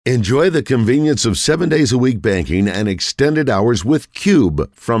Enjoy the convenience of 7 days a week banking and extended hours with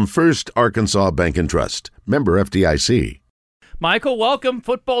Cube from First Arkansas Bank and Trust. Member FDIC. Michael, welcome.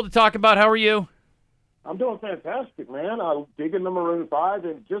 Football to talk about. How are you? I'm doing fantastic, man. I'm digging the Maroon 5,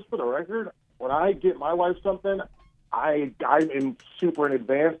 and just for the record, when I get my wife something, I'm super in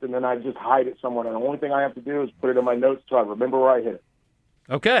advance, and then I just hide it somewhere. And the only thing I have to do is put it in my notes so I remember where I hit it.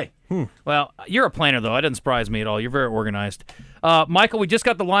 Okay. Well, you're a planner, though. That doesn't surprise me at all. You're very organized. Michael, we just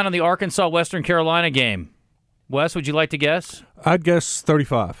got the line on the Arkansas-Western Carolina game. Wes, would you like to guess? I'd guess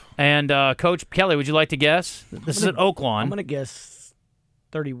 35. And Coach Kelly, would you like to guess? This is at Oaklawn. I'm going to guess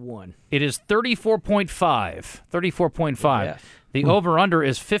 31. It is 34.5. 34.5. Yes. The over-under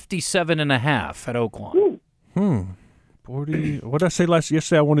is 57.5 at Oaklawn. 40. What did I say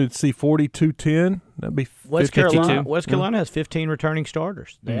yesterday? I wanted to see 42-10. That'd be West 52. Carolina has 15 returning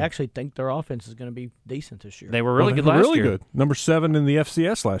starters. They actually think their offense is going to be decent this year. They were really good last year. Really good. Number 7 in the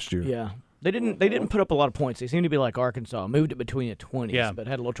FCS last year. Yeah. They didn't put up a lot of points. They seemed to be like Arkansas. Moved it between the 20s, but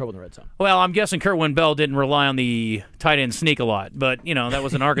had a little trouble in the red zone. Well, I'm guessing Kerwin Bell didn't rely on the tight end sneak a lot, but, that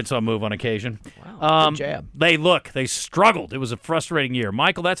was an Arkansas move on occasion. Wow, good jab. They struggled. It was a frustrating year.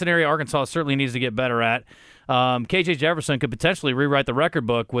 Michael, that's an area Arkansas certainly needs to get better at. KJ Jefferson could potentially rewrite the record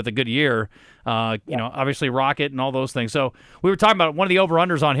book with a good year. Obviously Rocket and all those things. So we were talking about one of the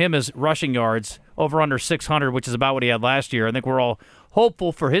over-unders on him is rushing yards, over-under 600, which is about what he had last year. I think we're all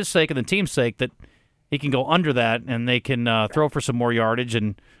hopeful for his sake and the team's sake that he can go under that and they can throw for some more yardage,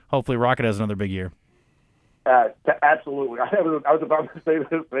 and hopefully Rocket has another big year. Absolutely. I was about to say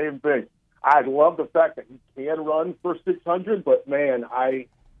the same thing. I love the fact that he can run for 600, but, man, I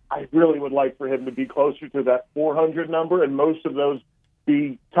really would like for him to be closer to that 400 number, and most of those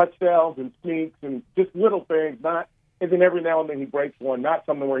be touchdowns and sneaks and just little things, and then every now and then he breaks one, not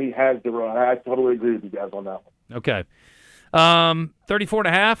something where he has to run. I totally agree with you guys on that one. Okay.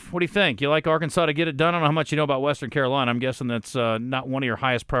 34.5, what do you think? You like Arkansas to get it done? I don't know how much you know about Western Carolina. I'm guessing that's not one of your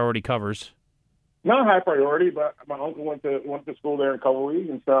highest priority covers. Not a high priority, but my uncle went to school there in Culver,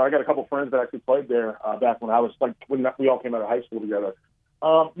 and so I got a couple friends that actually played there back when we all came out of high school together.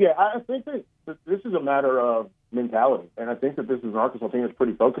 I think that this is a matter of mentality, and I think that this is an Arkansas team that's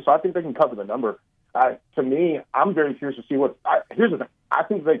pretty focused, so I think they can cover the number. To me, I'm very curious to see here's the thing. I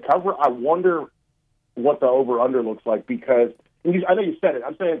think they cover. I wonder what the over-under looks like, because I know you said it.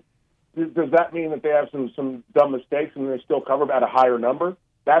 I'm saying, does that mean that they have some dumb mistakes and they still cover at a higher number?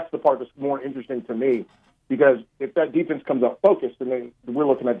 That's the part that's more interesting to me, because if that defense comes up focused, and then we're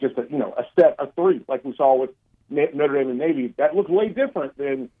looking at just a 3, like we saw with Notre Dame and Navy, that looks way different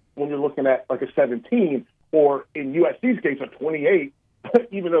than when you're looking at like a 17, or in USC's case, a 28,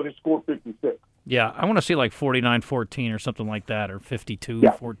 even though they scored 56. Yeah, I want to see like 49-14 or something like that, or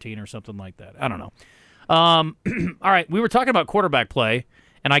 52-14 or something like that. I don't know. All right, we were talking about quarterback play,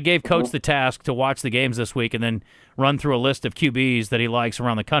 and I gave Coach the task to watch the games this week and then run through a list of QBs that he likes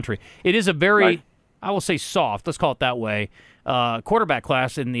around the country. It is a very, I will say soft, let's call it that way, quarterback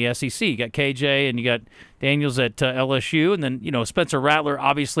class in the SEC. You got KJ and you got Daniels at LSU, and then, Spencer Rattler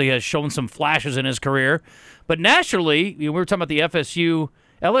obviously has shown some flashes in his career. But nationally, we were talking about the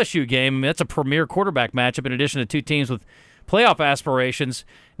FSU-LSU game. I mean, that's a premier quarterback matchup in addition to two teams with playoff aspirations.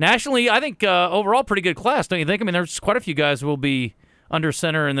 Nationally, I think overall pretty good class, don't you think? I mean, there's quite a few guys who will be under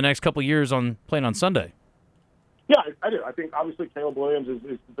center in the next couple of years playing on Sunday. Yeah, I do. I think obviously Caleb Williams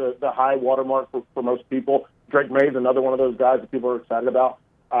is the high watermark for most people. Drake May is another one of those guys that people are excited about.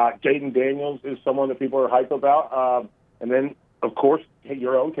 Jaden Daniels is someone that people are hyped about. And then, of course,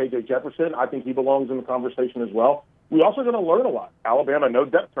 your own KJ Jefferson. I think he belongs in the conversation as well. We're also going to learn a lot. Alabama, no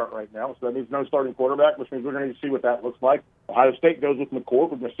depth chart right now, so that means no starting quarterback, which means we're going to see what that looks like. Ohio State goes with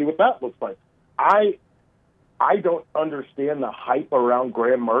McCord. We're going to see what that looks like. I don't understand the hype around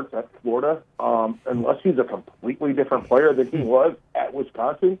Graham Mertz at Florida unless he's a completely different player than he was at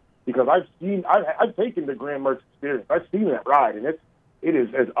Wisconsin, because I've taken the Graham Mertz experience. I've seen that ride, and it is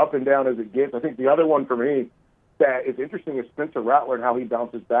as up and down as it gets. I think the other one for me that is interesting is Spencer Rattler and how he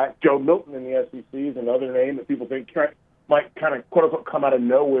bounces back. Joe Milton in the SEC is another name that people think might kind of, quote-unquote, come out of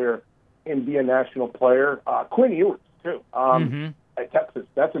nowhere and be a national player. Quinn Ewers, too, at Texas.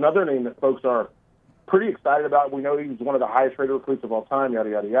 That's another name that folks are pretty excited about. We know he's one of the highest-rated recruits of all time,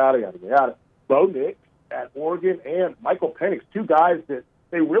 yada, yada, yada, yada, yada. Bo Nix at Oregon and Michael Penix, two guys that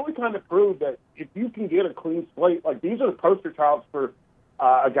they really kind of proved that if you can get a clean slate, like these are the poster childs for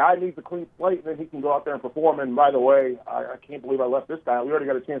a guy needs a clean slate, and then he can go out there and perform. And by the way, I can't believe I left this guy. We already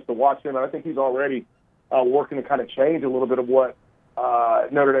got a chance to watch him, and I think he's already working to kind of change a little bit of what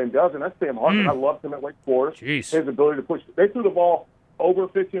Notre Dame does, and that's Sam Hartman. I loved him at Wake Forest. Jeez. His ability to push. They threw the ball over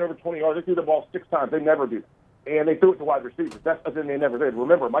 15, over 20 yards. They threw the ball 6 times. They never do that. and they threw it to wide receivers. That's something they never did.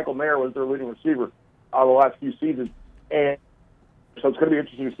 Remember, Michael Mayer was their leading receiver the last few seasons, and so it's going to be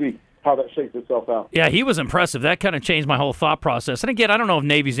interesting to see how that shakes itself out. Yeah, he was impressive. That kind of changed my whole thought process. And again, I don't know if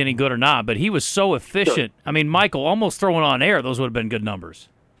Navy's any good or not, but he was so efficient. Sure. I mean, Michael, almost throwing on air, those would have been this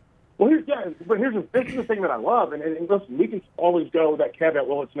is the thing that I love, and listen, we can always go with that caveat,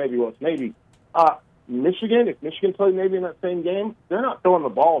 well, it's Navy. Michigan, if Michigan played Navy in that same game, they're not throwing the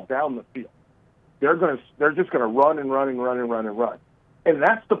ball down the field. They're just going to run and run and run and run and run. And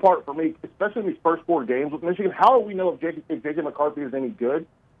that's the part for me, especially in these first 4 games with Michigan. How do we know if J.J. McCarthy is any good,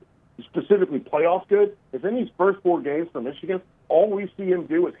 specifically playoff good? If in these first 4 games for Michigan, all we see him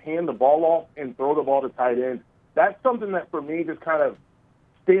do is hand the ball off and throw the ball to tight end. That's something that for me just kind of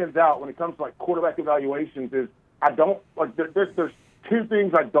stands out when it comes to like quarterback evaluations. Is I don't like there's 2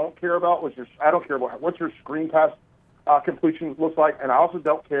 things I don't care about, I don't care about what your screen pass completion looks like, and I also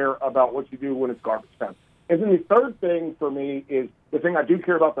don't care about what you do when it's garbage time. And then the third thing for me is the thing I do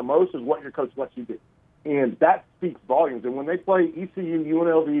care about the most is what your coach lets you do. And that speaks volumes. And when they play ECU,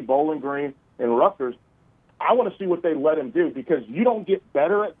 UNLV, Bowling Green, and Rutgers, I want to see what they let him do, because you don't get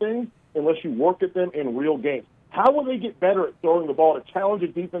better at things unless you work at them in real games. How will they get better at throwing the ball to challenge a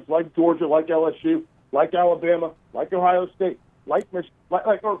defense like Georgia, like LSU, like Alabama, like Ohio State, like Michigan,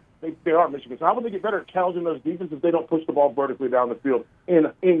 they are Michigan. So how will they get better at challenging those defenses if they don't push the ball vertically down the field in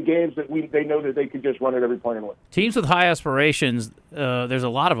games that they know that they can just run it every play and win? Teams with high aspirations, there's a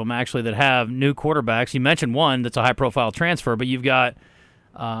lot of them actually that have new quarterbacks. You mentioned one that's a high-profile transfer, but you've got,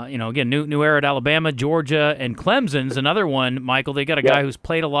 again, new era at Alabama, Georgia, and Clemson's another one. Michael, they got a guy who's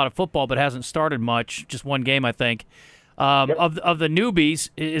played a lot of football but hasn't started much, just one game, I think. Of the newbies,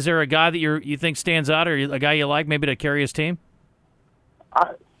 is there a guy that you think stands out, or a guy you like maybe to carry his team?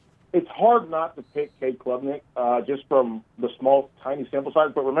 It's hard not to pick Cade Klubnik just from the small, tiny sample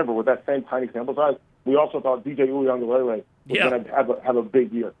size. But remember, with that same tiny sample size, we also thought DJ Uiagalelei was going to have a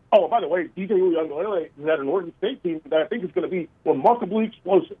big year. Oh, by the way, DJ Uiagalelei is at an Oregon State team that I think is going to be remarkably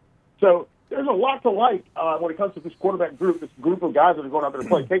explosive. So there's a lot to like when it comes to this quarterback group, this group of guys that are going out there to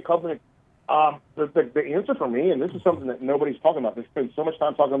play. Cade Klubnik, the answer for me, and this is something that nobody's talking about. They spend so much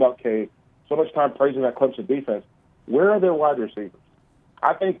time talking about Cade, so much time praising that Clemson defense. Where are their wide receivers?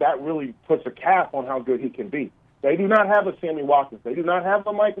 I think that really puts a cap on how good he can be. They do not have a Sammy Watkins. They do not have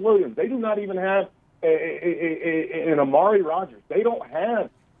a Mike Williams. They do not even have an Amari Rogers. They don't have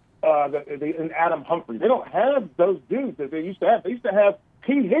an Adam Humphrey. They don't have those dudes that they used to have. They used to have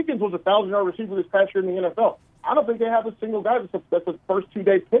T. Higgins was a 1,000-yard receiver this past year in the NFL. I don't think they have a single guy that's a first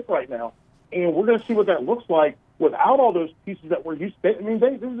 2-day pick right now. And we're going to see what that looks like without all those pieces that we're used to. I mean,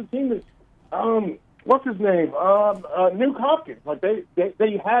 this is a team that what's his name? Nuke Hopkins. Like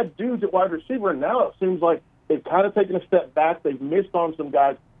they had dudes at wide receiver, and now it seems like they've kind of taken a step back. They've missed on some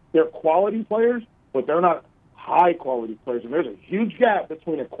guys. They're quality players, but they're not high-quality players. And there's a huge gap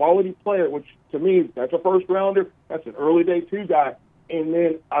between a quality player, which to me, that's a first-rounder, that's an early day 2 guy, and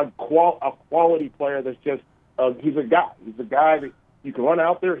then a quality player that's just he's a guy. He's a guy that you can run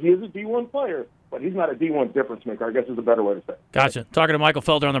out there. He is a D1 player, but he's not a D1 difference maker, I guess is a better way to say it. Gotcha. Talking to Michael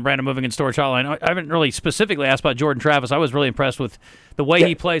Felder on the Brandon Moving and Storage Hotline. I haven't really specifically asked about Jordan Travis. I was really impressed with the way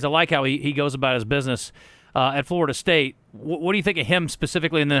he plays. I like how he goes about his business at Florida State. What do you think of him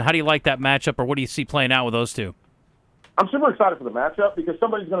specifically, and then how do you like that matchup, or what do you see playing out with those two? I'm super excited for the matchup because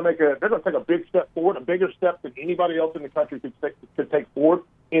somebody's going to they're going to take a big step forward, a bigger step than anybody else in the country could take forward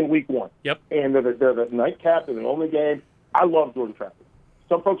in week 1. Yep. And they're the nightcap, they're the only game. I love Jordan Travis.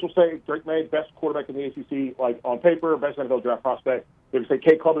 Some folks will say Drake May, best quarterback in the ACC, like on paper, best NFL draft prospect. They would say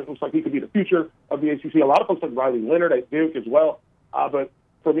Cade Klubnik looks like he could be the future of the ACC. A lot of folks like Riley Leonard at Duke as well. But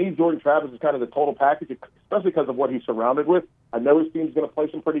for me, Jordan Travis is kind of the total package, especially because of what he's surrounded with. I know his team's going to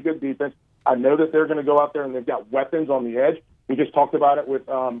play some pretty good defense. I know that they're going to go out there and they've got weapons on the edge. We just talked about it with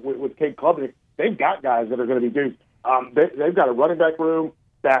Cade Klubnik. They've got guys that are going to be dudes. They've got a running back room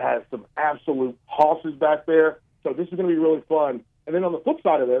that has some absolute hosses back there. So this is going to be really fun. And then on the flip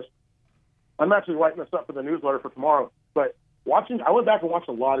side of this, I'm actually writing this up for the newsletter for tomorrow. But I went back and watched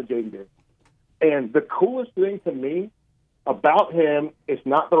a lot of Jaden Daniels. And the coolest thing to me about him is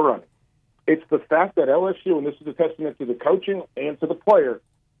not the running. It's the fact that LSU, and this is a testament to the coaching and to the player,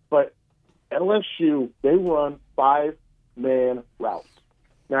 but LSU, they run 5-man routes.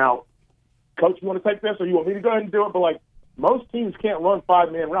 Now, coach, you want to take this, or you want me to go ahead and do it? But, most teams can't run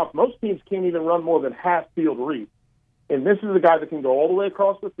 5-man routes. Most teams can't even run more than half-field reads. And this is a guy that can go all the way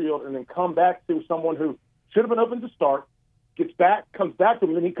across the field and then come back to someone who should have been open to start, comes back to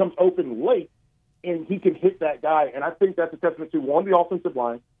him, and then he comes open late, and he can hit that guy. And I think that's a testament to, 1, the offensive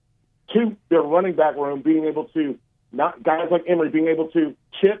line, 2, their running back room being able to, not guys like Emory being able to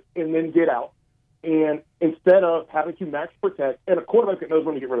chip and then get out, And instead of having to max protect, and a quarterback that knows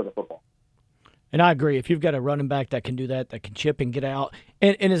when to get rid of the football. And I agree. If you've got a running back that can do that can chip and get out,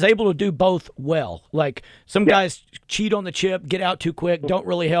 and is able to do both well. Like some guys cheat on the chip, get out too quick, don't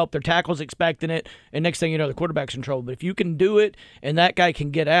really help. Their tackle's expecting it, and next thing you know, the quarterback's in trouble. But if you can do it and that guy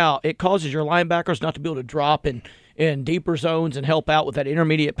can get out, it causes your linebackers not to be able to drop in deeper zones and help out with that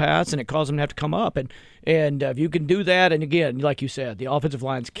intermediate pass, and it causes them to have to come up. And if you can do that, and again, like you said, the offensive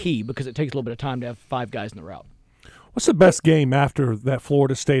line's key because it takes a little bit of time to have 5 guys in the route. What's the best game after that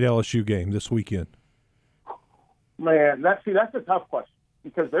Florida State LSU game this weekend? Man, that's a tough question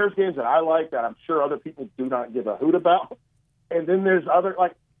because there's games that I like that I'm sure other people do not give a hoot about. And then there's other,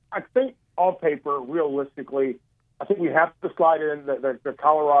 like, I think on paper, realistically, I think we have to slide in the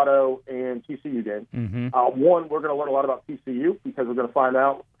Colorado and TCU game. Mm-hmm. One, we're going to learn a lot about TCU because we're going to find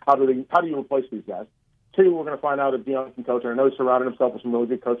out how do you replace these guys. 2, we're going to find out if Deion can coach. And I know he's surrounded himself with some really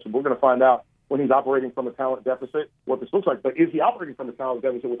good coaches. We're going to find out when he's operating from a talent deficit, what this looks like. But is he operating from a talent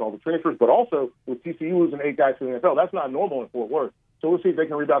deficit with all the transfers, but also with TCU losing 8 guys to the NFL? That's not normal in Fort Worth. So we'll see if they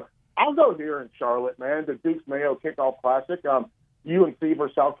can rebound. I'll go here in Charlotte, man, the Duke's Mayo Kickoff Classic, UNC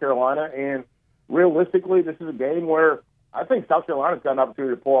versus South Carolina. And realistically, this is a game where I think South Carolina's got an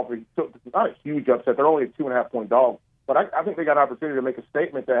opportunity to pull off not a huge upset. They're only a 2.5-point dog. But I think they got an opportunity to make a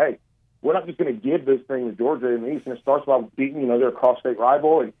statement that, hey, we're not just going to give this thing to Georgia in the East. And it starts by beating, their cross-state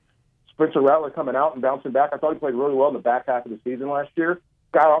rival. And Spencer Rattler coming out and bouncing back. I thought he played really well in the back half of the season last year.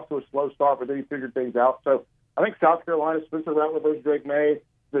 Got off to a slow start, but then he figured things out. So I think South Carolina, Spencer Rattler versus Drake May,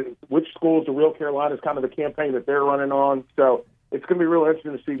 which school is the real Carolina is kind of the campaign that they're running on. So it's going to be real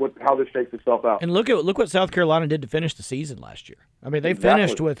interesting to see how this shakes itself out. And look what South Carolina did to finish the season last year. I mean, they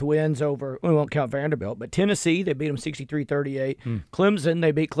finished with wins over, we won't count Vanderbilt, but Tennessee, they beat them 63-38. Clemson,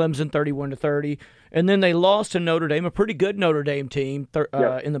 they beat Clemson 31-30. And then they lost to Notre Dame, a pretty good Notre Dame team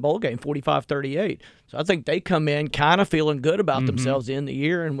in the bowl game, 45-38. So I think they come in kind of feeling good about themselves in the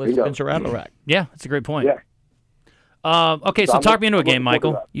year and with Spencer Rattler. Yeah, that's a great point. Yeah. Okay, so talk me into a game,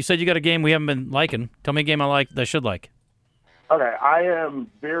 Michael. You said you got a game we haven't been liking. Tell me a game that I should like. Okay, I am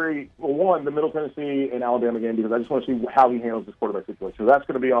the Middle Tennessee and Alabama game because I just want to see how he handles this quarterback situation. So that's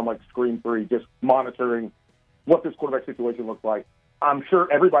going to be on screen 3, just monitoring what this quarterback situation looks like. I'm sure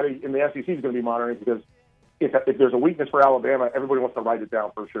everybody in the SEC is going to be monitoring because if there's a weakness for Alabama, everybody wants to write it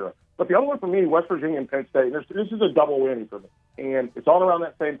down for sure. But the other one for me, West Virginia and Penn State, this is a double whammy for me. And it's all around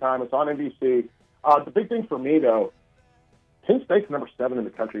that same time. It's on NBC. The big thing for me, though, Penn State's number 7 in the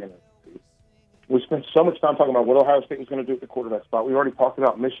country in it. We spent so much time talking about what Ohio State was going to do at the quarterback spot. We already talked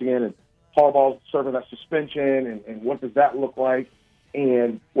about Michigan and Harbaugh's serving that suspension and what does that look like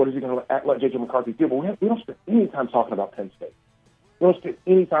and what is he going to let J.J. McCarthy do. But we don't spend any time talking about Penn State. We don't spend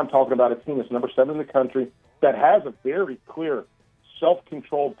any time talking about a team that's number 7 in the country that has a very clear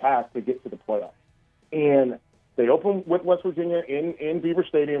self-controlled path to get to the playoffs. And they open with West Virginia in Beaver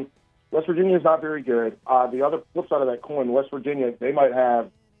Stadium. West Virginia is not very good. The other flip side of that coin, West Virginia, they may have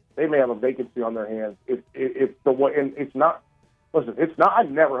a vacancy on their hands. It's not. I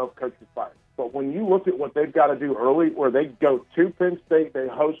never hope coach is fired. But when you look at what they've got to do early, where they go to Penn State, they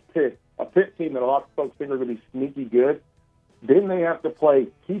host Pitt, a Pitt team that a lot of folks think are going to be sneaky good. Then they have to play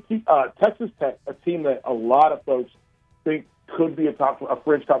Texas Tech, a team that a lot of folks think could be a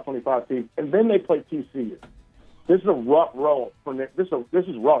fringe top 25 team, and then they play TCU. This is a rough roll for Nick. This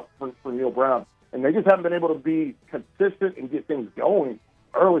is rough for Neil Brown, and they just haven't been able to be consistent and get things going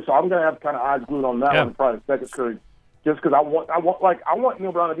early. So I'm going to have kind of eyes glued on that one probably the second string, just because I want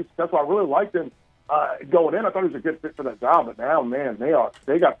Neil Brown to be successful. I really liked him going in. I thought he was a good fit for that job, but now, man, they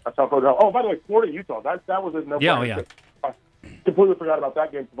got a tough road. Oh, by the way, Florida Utah. That was a no-brainer. Yeah. I completely forgot about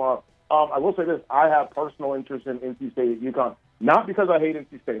that game tomorrow. I will say this: I have personal interest in NC State at UConn, not because I hate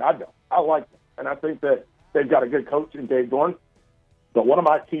NC State. I don't. I like them, and I think that they've got a good coach in Dave Dorn. But one of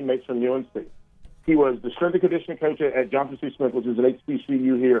my teammates from UNC, he was the strength and conditioning coach at Johnson C. Smith, which is an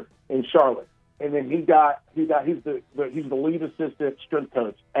HBCU here in Charlotte, and then he's the lead assistant strength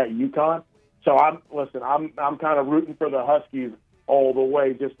coach at UConn. So I'm kind of rooting for the Huskies all the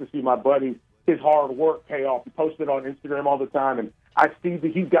way just to see my buddy, his hard work pay off. He posted on Instagram all the time, and I see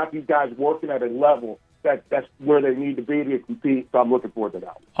that he's got these guys working at a level that's where they need to be to compete. So I'm looking forward to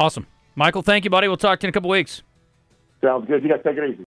that. Awesome. Michael, thank you, buddy. We'll talk to you in a couple weeks. Sounds good. You guys take it easy.